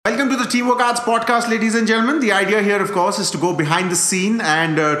Teamwork Arts podcast, ladies and gentlemen. The idea here, of course, is to go behind the scene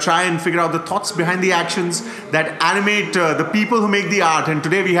and try and figure out the thoughts behind the actions that animate the people who make the art. And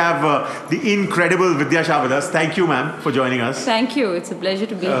today we have the incredible Vidya Shah with us. Thank you, ma'am, for joining us. Thank you. It's a pleasure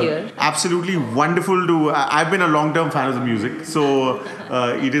to be here. Absolutely wonderful to. I've been a long-term fan of the music, so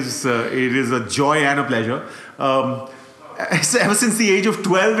it is a joy and a pleasure. Ever since the age of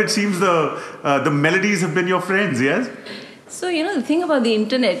 12, it seems the melodies have been your friends. Yes. So, the thing about the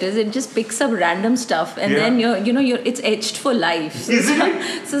internet is it just picks up random stuff and then it's etched for life. So, Isn't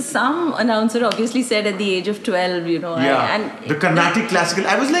it? So some announcer obviously said at the age of 12, and the Carnatic classical.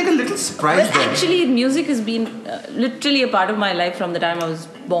 I was like a little surprised. Well, actually, music has been literally a part of my life from the time I was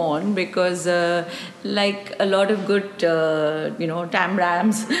born because like a lot of good,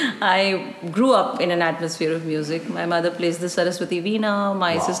 tamrams, I grew up in an atmosphere of music. My mother plays the Saraswati Veena,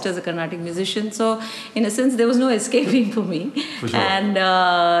 my sister's a Carnatic musician. So, in a sense, there was no escaping for me. For sure. And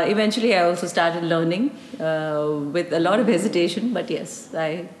eventually I also started learning with a lot of hesitation, but yes,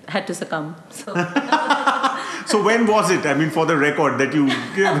 I had to succumb. So, so when was it? I mean, for the record that you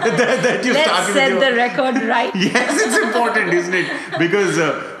Let's started set the record right. Yes, it's important, isn't it? Because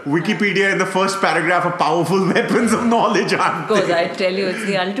Wikipedia in the first paragraph are powerful weapons of knowledge, aren't Because they? I tell you, it's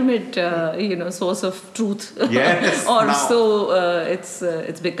the ultimate, source of truth. Yes. Or now. so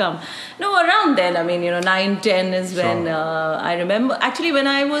it's become. No, around then, 9, 10 is when I remember. Actually, when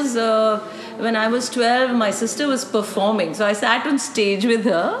I was 12, my sister was performing, so I sat on stage with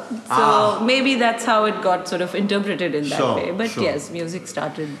her. So maybe that's how it got sort of interpreted in that way. But yes, music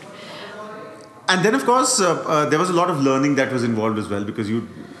started. And then, of course, there was a lot of learning that was involved as well because you.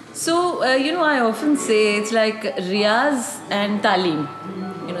 So, I often say it's like Riyaz and Talim.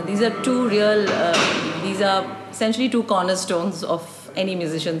 These are these are essentially two cornerstones of any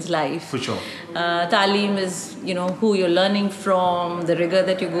musician's life. For sure. Talim is, who you're learning from, the rigor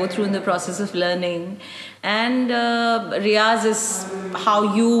that you go through in the process of learning. And Riyaz is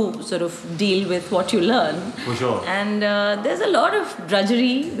how you sort of deal with what you learn. For sure. And there's a lot of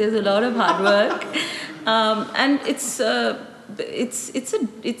drudgery, there's a lot of hard work. And it's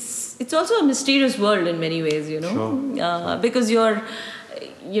also a mysterious world in many ways, Sure. because your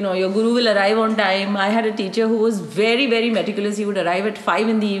guru will arrive on time. I had a teacher who was very, very meticulous. He would arrive at 5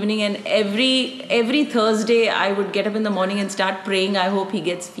 in the evening, and every Thursday I would get up in the morning and start praying, I hope he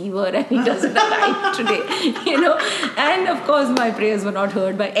gets fever and he doesn't arrive today, And of course my prayers were not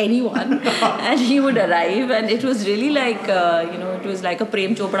heard by anyone. And he would arrive, and it was really like, it was like a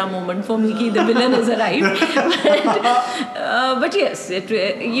Prem Chopra moment for me, the villain has arrived. But yes,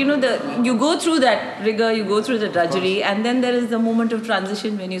 you go through that rigor, you go through the drudgery, and then there is the moment of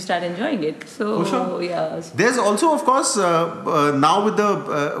transition when you start enjoying it. So, sure. yeah. There's also, of course, now with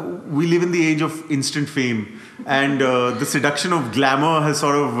we live in the age of instant fame, and the seduction of glamour has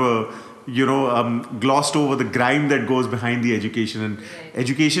sort of, glossed over the grime that goes behind the education. And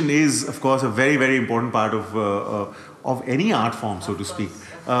education is, of course, a very, very important part of any art form, so to speak.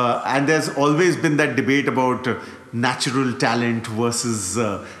 And there's always been that debate about natural talent versus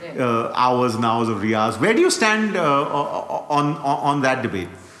hours and hours of riyaz. Where do you stand on that debate?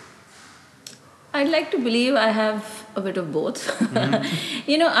 I'd like to believe I have a bit of both.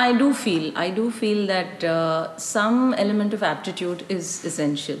 Mm-hmm. I do feel that some element of aptitude is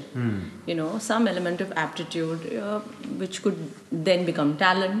essential. Some element of aptitude which could then become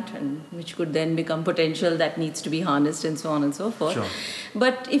talent, and which could then become potential that needs to be harnessed, and so on and so forth. Sure.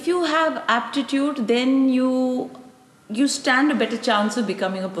 But if you have aptitude, then you stand a better chance of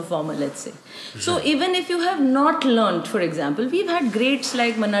becoming a performer, let's say. Sure. So even if you have not learnt, for example, we've had greats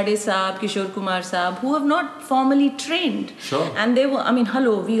like Manade Saab, Kishore Kumar Saab, who have not formally trained. Sure. And they were,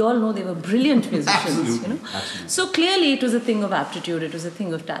 we all know they were brilliant musicians. Absolutely. Absolutely. So clearly it was a thing of aptitude, it was a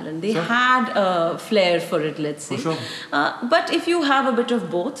thing of talent. They had a flair for it, let's say. For sure. But if you have a bit of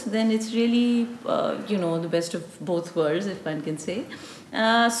both, then it's really, the best of both worlds, if one can say.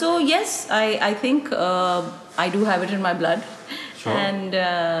 So yes, I think I do have it in my blood. Sure. And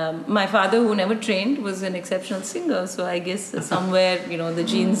my father, who never trained, was an exceptional singer. So I guess somewhere, the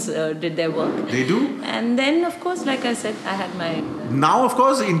genes did their work. They do. And then, of course, like I said, I had my... Now, of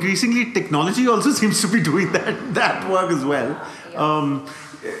course, increasingly technology also seems to be doing that work as well. Yeah.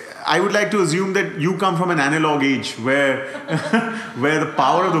 I would like to assume that you come from an analog age where where the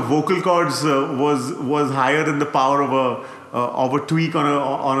power of the vocal cords was higher than the power of a tweak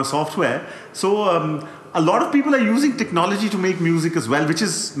on a software. So a lot of people are using technology to make music as well, which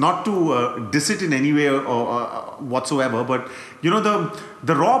is not to diss it in any way or whatsoever. But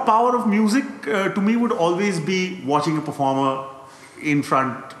the raw power of music to me would always be watching a performer in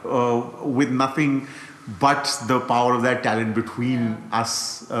front with nothing but the power of that talent between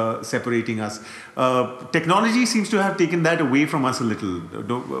us, separating us. Technology seems to have taken that away from us a little.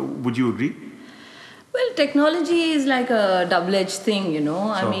 Would you agree? Well, technology is like a double-edged thing, you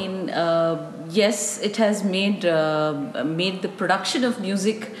know. Sure. I mean, yes, it has made the production of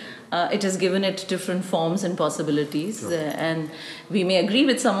music. It has given it different forms and possibilities, Sure. And we may agree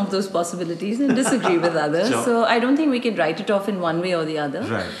with some of those possibilities and disagree with others. Sure. So I don't think we can write it off in one way or the other.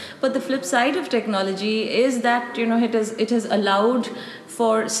 Right. But the flip side of technology is that, you know, it has allowed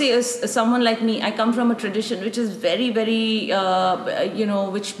for, say, someone like me. I come from a tradition which is very, very, you know,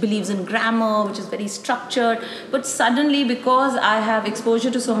 which believes in grammar, which is very structured. But suddenly, because I have exposure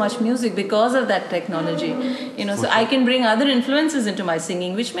to so much music because of that technology, you know, so I can bring other influences into my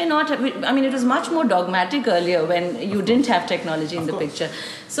singing, which may not have, I mean, it was much more dogmatic earlier when you didn't have technology in the picture.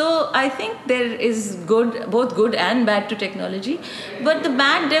 So I think there is both good and bad to technology. But the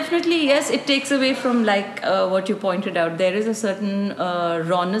bad, definitely, yes, it takes away from, like what you pointed out. There is a certain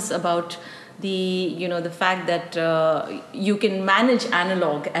rawness about the fact that you can manage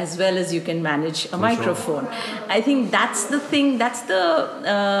analog as well as you can manage a microphone. Sure. I think that's the thing. That's the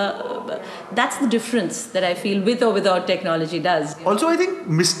difference that I feel with or without technology does. Also, I think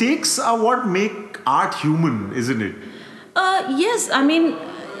mistakes are what make art human, isn't it? Yes, I mean,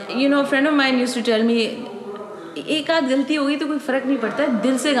 you know, a friend of mine used to tell me, एक आध गलती होगी तो कोई फर्क नहीं पड़ता है,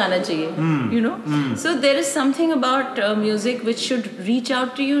 दिल से गाना चाहिए, you know. So there is something about music which should reach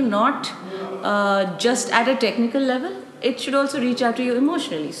out to you, not just at a technical level. It should also reach out to you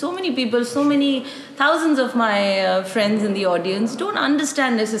emotionally. So many people, so many thousands of my friends in the audience don't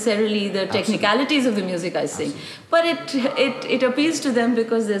understand necessarily the technicalities of the music I sing. But it appeals to them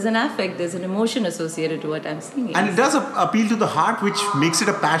because there's an affect, there's an emotion associated to what I'm singing. And it does appeal to the heart, which makes it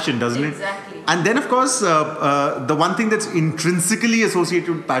a passion, doesn't it? Exactly. And then, of course, the one thing that's intrinsically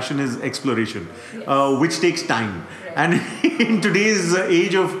associated with passion is exploration, which takes time. Right. And in today's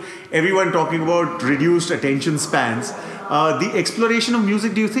age of everyone talking about reduced attention spans, the exploration of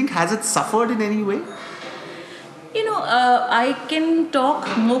music, do you think, has it suffered in any way? You know, I can talk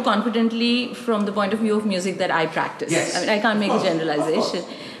more confidently from the point of view of music that I practice. Yes. I mean, I can't make a generalization.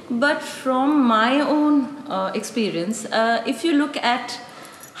 But from my own experience, if you look at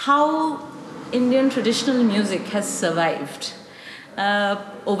how Indian traditional music has survived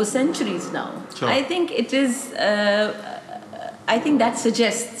over centuries now, sure. I think it is. I think that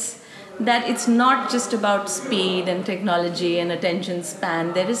suggests that it's not just about speed and technology and attention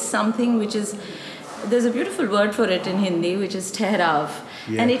span. There is something which is, there's a beautiful word for it in Hindi, which is tehrav.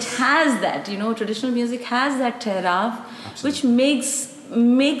 Yes. And it has that, you know, traditional music has that tehrav, which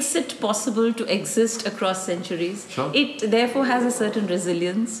makes it possible to exist across centuries. Sure. It therefore has a certain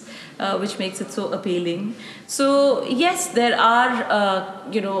resilience, which makes it so appealing. So yes, there are,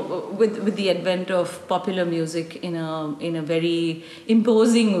 you know, with the advent of popular music in a very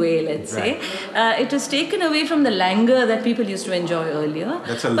imposing way, let's say, it has taken away from the languor that people used to enjoy earlier.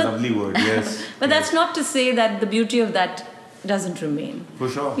 That's a lovely word, yes. But that's not to say that the beauty of that doesn't remain. For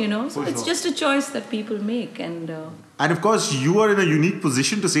sure. You know, so it's just a choice that people make, and of course, you are in a unique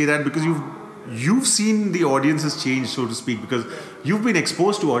position to say that because you've seen the audiences change, so to speak, because you've been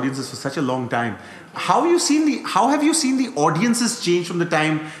exposed to audiences for such a long time. How have you seen the audiences change from the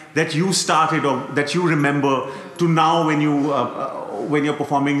time that you started or that you remember to now when you're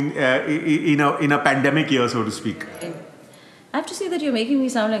performing in a pandemic year, so to speak? I have to say that you're making me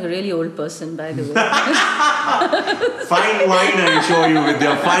sound like a really old person, by the way. Fine wine, I assure you,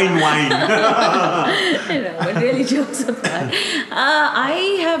 Vidya. Fine wine. No, but really, jokes apart.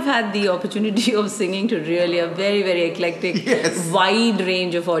 I have had the opportunity of singing to really a very, very eclectic, wide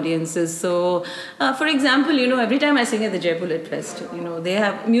range of audiences. So, for example, you know, every time I sing at the Jaipur Lit Fest, you know, they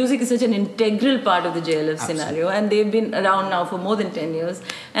have music is such an integral part of the JLF scenario, and they've been around now for more than 10 years,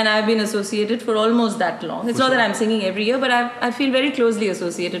 and I've been associated for almost that long. It's not that I'm singing every year, but I feel very closely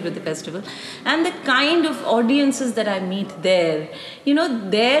associated with the festival. And the kind of audiences that I meet there, you know,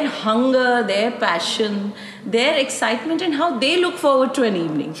 their hunger, their passion, their excitement, and how they look forward to an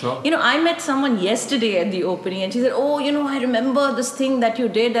evening. Sure. You know, I met someone yesterday at the opening, and she said, oh, you know, I remember this thing that you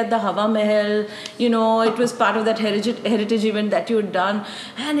did at the Hawa Mahal. You know, it was part of that heritage event that you had done,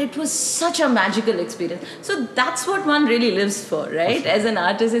 and it was such a magical experience. So that's what one really lives for, right? As an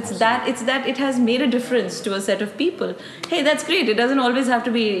artist, it's that it has made a difference to a set of people. Hey, that's great. It doesn't always have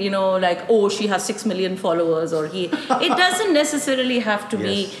to be, you know, like, oh, she has 6 million followers, or he. It doesn't necessarily have to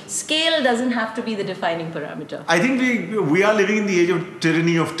be, scale doesn't have to be the defining parameter. I think we are living in the age of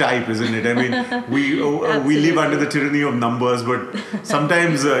tyranny of type, isn't it? I mean, we live under the tyranny of numbers, but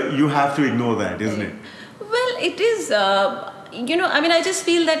sometimes you have to ignore that, isn't it? Well, it is. I just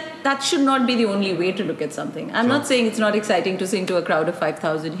feel that should not be the only way to look at something. I'm not saying it's not exciting to sing to a crowd of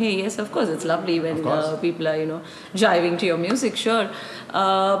 5,000. Hey, yes, of course, it's lovely when people are, jiving to your music, sure.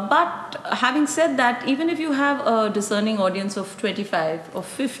 But having said that, even if you have a discerning audience of 25 or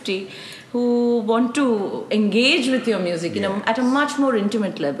 50 who want to engage with your music at a much more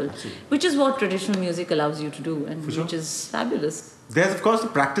intimate level, which is what traditional music allows you to do, and which is fabulous. There's, of course, the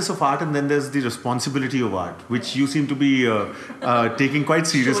practice of art, and then there's the responsibility of art, which you seem to be taking quite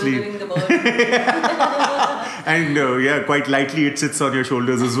seriously. Shouldering the burden. And quite lightly it sits on your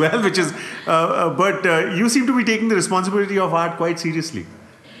shoulders as well, which is. But you seem to be taking the responsibility of art quite seriously.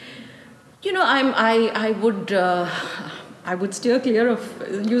 I would steer clear of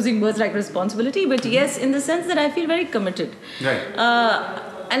using words like responsibility, but yes, in the sense that I feel very committed. Right.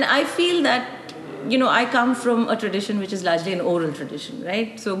 And I feel that, I come from a tradition which is largely an oral tradition,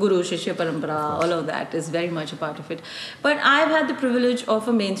 right? So Guru, Shishya, Parampara, all of that is very much a part of it. But I've had the privilege of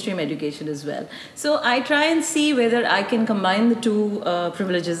a mainstream education as well. So I try and see whether I can combine the two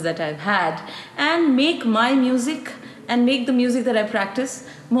privileges that I've had and make my music and make the music that I practice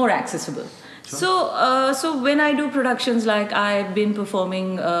more accessible. So when I do productions, like I've been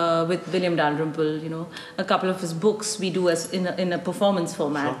performing with William Dalrymple, a couple of his books we do as in a performance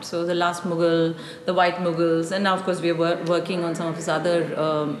format. Sure. So The Last Mughal, The White Mughals, and now of course we are working on some of his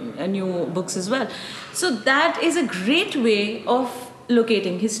other new books as well. So that is a great way of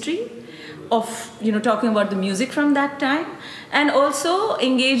locating history, of talking about the music from that time, and also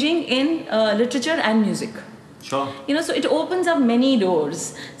engaging in literature and music. Sure. So it opens up many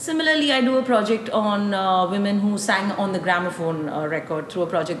doors. Similarly, I do a project on women who sang on the gramophone record through a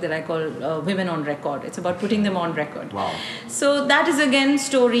project that I call Women on Record. It's about putting them on record. Wow. So that is again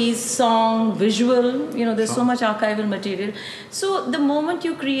stories, song, visual. There's so much archival material. So the moment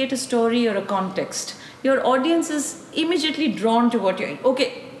you create a story or a context, your audience is immediately drawn to what you're.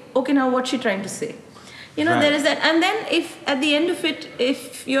 Okay, now what's she trying to say? There is that. And then if at the end of it,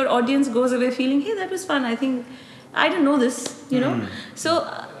 if your audience goes away feeling, hey, that was fun, I think I didn't know this, So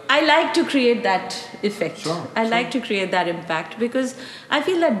I like to create that effect. Sure, I like to create that impact, because I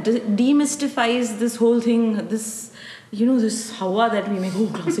feel that demystifies this whole thing, this this hawa that we make,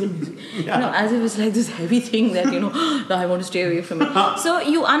 classical music, as if it's like this heavy thing that, I want to stay away from it. So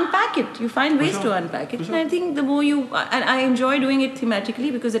you unpack it, you find ways to unpack it. And I think the more and I enjoy doing it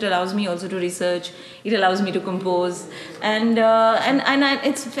thematically, because it allows me also to research, it allows me to compose, and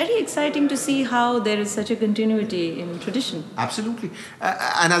it's very exciting to see how there is such a continuity in tradition. Absolutely.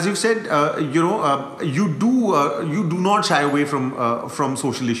 And as you said, you do not shy away from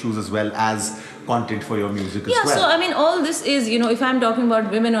social issues as well as content for your music as well. Yeah, so I mean, all this is, if I'm talking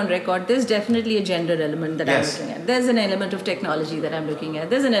about women on record, there's definitely a gender element that I'm looking at. There's an element of technology that I'm looking at.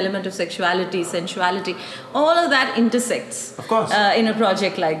 There's an element of sexuality, sensuality. All of that intersects, of course, in a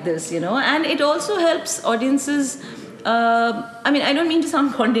project like this, and it also helps audiences. I don't mean to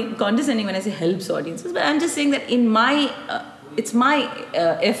sound condescending when I say helps audiences, but I'm just saying that it's my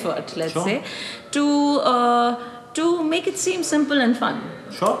effort, let's say, to make it seem simple and fun.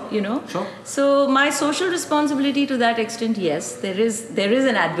 Sure. Sure. So my social responsibility to that extent, yes, there is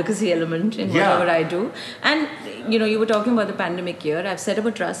an advocacy element in whatever I do. And you were talking about the pandemic year. I've set up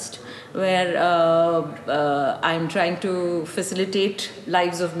a trust where I'm trying to facilitate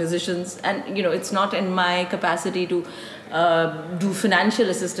lives of musicians, and it's not in my capacity to do financial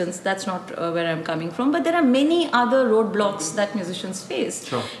assistance. That's not where I'm coming from. But there are many other roadblocks that musicians face.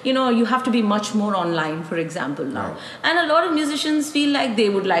 Sure. You have to be much more online, for example, now. Right. And a lot of musicians feel like they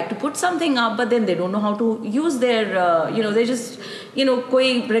would like to put something up, but then they don't know how to use their, they just,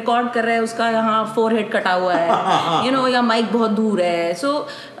 कोई record कर रहा है, उसका यहाँ forehead कटा हुआ है, या mic बहुत दूर है.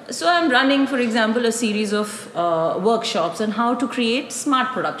 So I'm running, for example, a series of workshops on how to create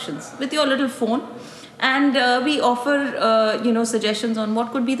smart productions with your little phone. And we offer, suggestions on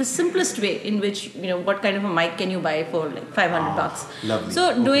what could be the simplest way in which, what kind of a mic can you buy for like $500. Lovely.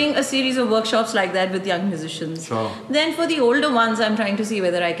 So doing a series of workshops like that with young musicians. Sure. Then for the older ones, I'm trying to see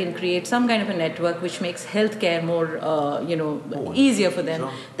whether I can create some kind of a network which makes healthcare more, easier for them.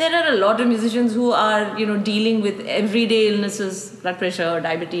 Sure. There are a lot of musicians who are, dealing with everyday illnesses, blood pressure,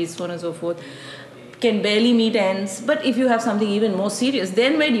 diabetes, so on and so forth, can barely meet ends. But if you have something even more serious,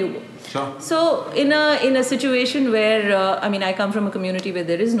 then where do you go? Sure. So in a situation where I come from a community where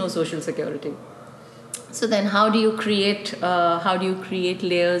there is no social security. So then how do you create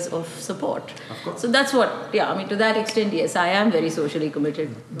layers of support? Of course. So that's what, to that extent, yes, I am very socially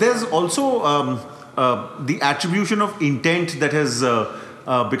committed. There's also the attribution of intent that has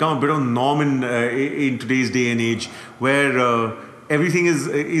become a bit of a norm in today's day and age, where everything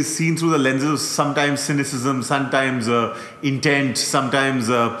is seen through the lenses of sometimes cynicism, sometimes intent, sometimes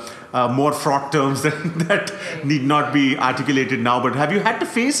more fraught terms that need not be articulated now. But have you had to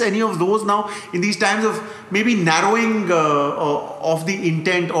face any of those now in these times of maybe narrowing of the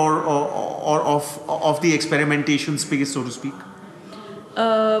intent or of the experimentation space, so to speak?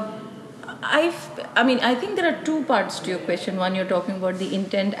 I think there are two parts to your question. One, you're talking about the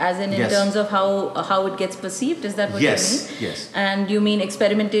intent as in terms of how it gets perceived. Is that what you mean? Yes. And you mean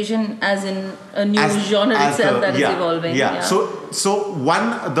experimentation as in a new genre itself that is evolving? Yeah. So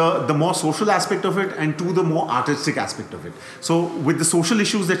one, the more social aspect of it, and two, the more artistic aspect of it. So with the social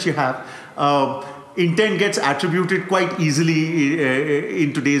issues that you have, intent gets attributed quite easily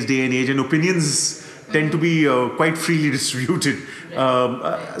in today's day and age, and opinions tend to be quite freely distributed.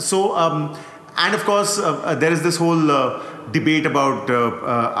 And of course, there is this whole debate about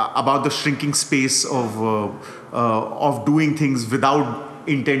the shrinking space of doing things without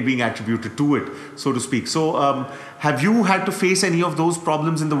intent being attributed to it, so to speak. So, have you had to face any of those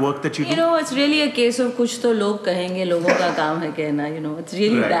problems in the work that you do? You know, it's really a case of कुछ तो लोग कहेंगे, लोगों का काम है कहना. You know, it's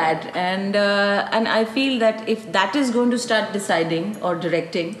really that, and I feel that if that is going to start deciding or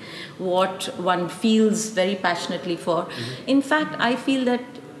directing what one feels very passionately for, in fact, I feel that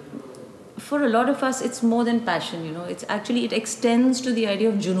for a lot of us, it's more than passion. You know, it's actually, it extends to the idea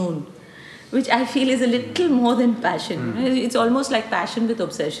of junoon, which I feel is a little more than passion. It's almost like passion with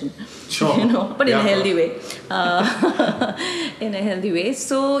obsession. Sure. You know, but in a healthy way. In a healthy way.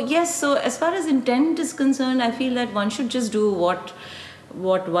 So yes, so as far as intent is concerned, I feel that one should just do what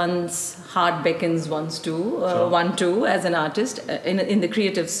one's heart beckons one to as an artist in the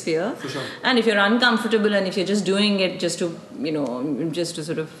creative sphere. For sure. And if you're uncomfortable and if you're just doing it just to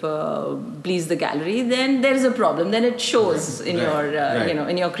sort of please the gallery, then there is a problem. Then it shows in your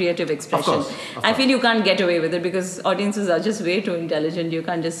in your creative expression. Of course. I feel you can't get away with it because audiences are just way too intelligent. You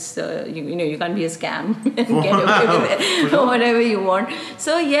can't just you can't be a scam and get away with it or whatever you want.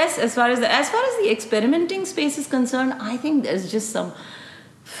 So yes, as far as the experimenting space is concerned, I think there's just some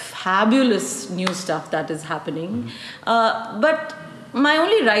fabulous new stuff that is happening. But my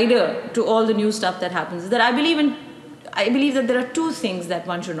only rider to all the new stuff that happens is that I believe that there are two things that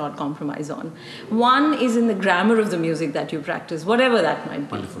one should not compromise on. One is in the grammar of the music that you practice, whatever that might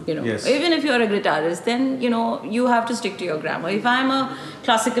be. Wonderful. You know, yes. Even if you're a guitarist, then you have to stick to your grammar. If I'm a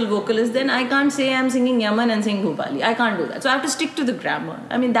classical vocalist, then I can't say I'm singing Yaman and sing Bhupali. I can't do that. So I have to stick to the grammar.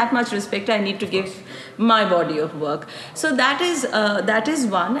 I mean, that much respect I need to give my body of work. So that is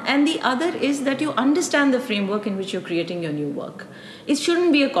one, and the other is that you understand the framework in which you're creating your new work. It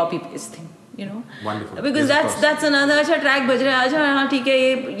shouldn't be a copy paste thing. You know, wonderful. Because that's another अच्छा track बज रहा है, अच्छा हाँ ठीक है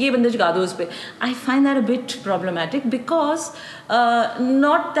ये बंदिश गा दो उस पे. I find that a bit problematic because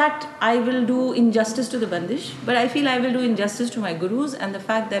not that I will do injustice to the bandish, but I feel I will do injustice to my gurus and the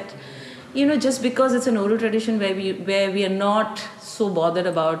fact that just because it's an oral tradition where we are not so bothered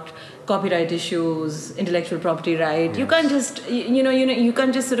about copyright issues, intellectual property right. Yes. You can't just you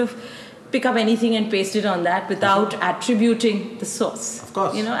can't just sort of pick up anything and paste it on that without attributing the source. Of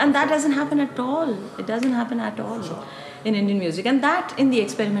course. And that doesn't happen at all. It doesn't happen at all in Indian music. And that in the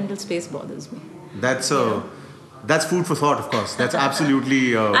experimental space bothers me. That's food for thought, of course. That's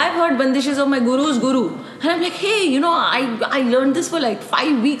absolutely... I've heard bandishes of my guru's guru. And I'm like, hey, I learned this for like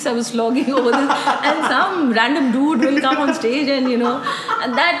 5 weeks. I was slogging over this. And some random dude will come on stage and, and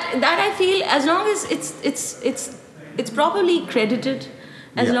that I feel, as long as it's properly credited,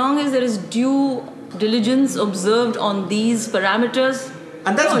 as long as there is due diligence observed on these parameters.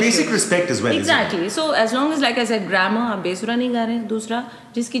 And that's basic respect as well. Exactly. So as long as, like I said, grammar, आप बेसुरा नहीं गा रहे हैं. दूसरा,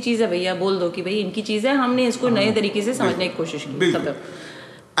 जिसकी चीज़ है भैया बोल दो कि भाई इनकी चीज़ है, हमने इसको नए तरीके से समझने की कोशिश की.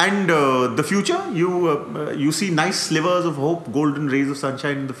 And the future, you see nice slivers of hope, golden rays of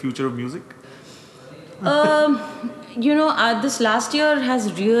sunshine in the future of music? This last year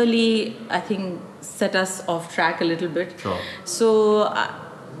has really, I think, set us off track a little bit. Sure. So,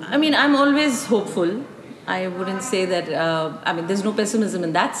 I'm always hopeful. I wouldn't say that, there's no pessimism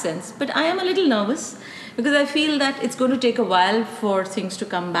in that sense, but I am a little nervous because I feel that it's going to take a while for things to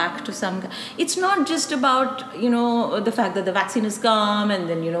come back to some... It's not just about, the fact that the vaccine has come and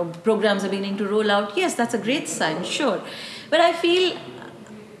then, programs are beginning to roll out. Yes, that's a great sign, sure. But I feel,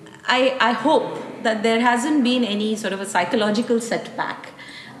 I hope that there hasn't been any sort of a psychological setback,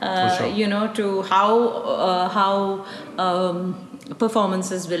 to how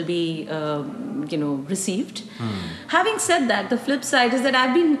performances will be, received. Having said that, the flip side is that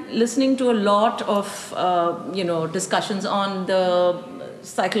I've been listening to a lot of, discussions on the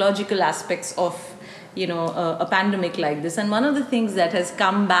psychological aspects of a pandemic like this. And one of the things that has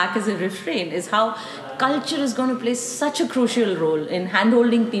come back as a refrain is how culture is going to play such a crucial role in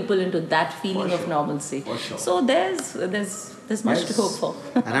handholding people into that feeling of normalcy. So there's much to hope for.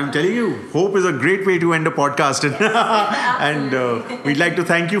 And I'm telling you, hope is a great way to end a podcast. And we'd like to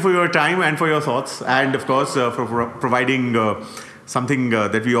thank you for your time and for your thoughts, and of course for providing something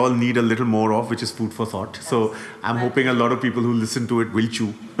that we all need a little more of, which is food for thought. So I'm hoping a lot of people who listen to it will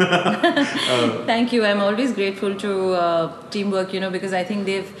chew. Thank you. I'm always grateful to Teamwork, because I think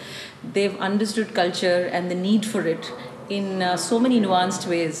they've understood culture and the need for it in so many nuanced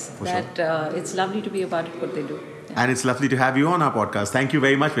ways it's lovely to be a part of what they do. And it's lovely to have you on our podcast. Thank you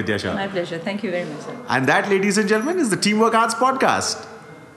very much, Vidya Shah. My pleasure. Thank you very much, sir. And that, ladies and gentlemen, is the Teamwork Arts Podcast.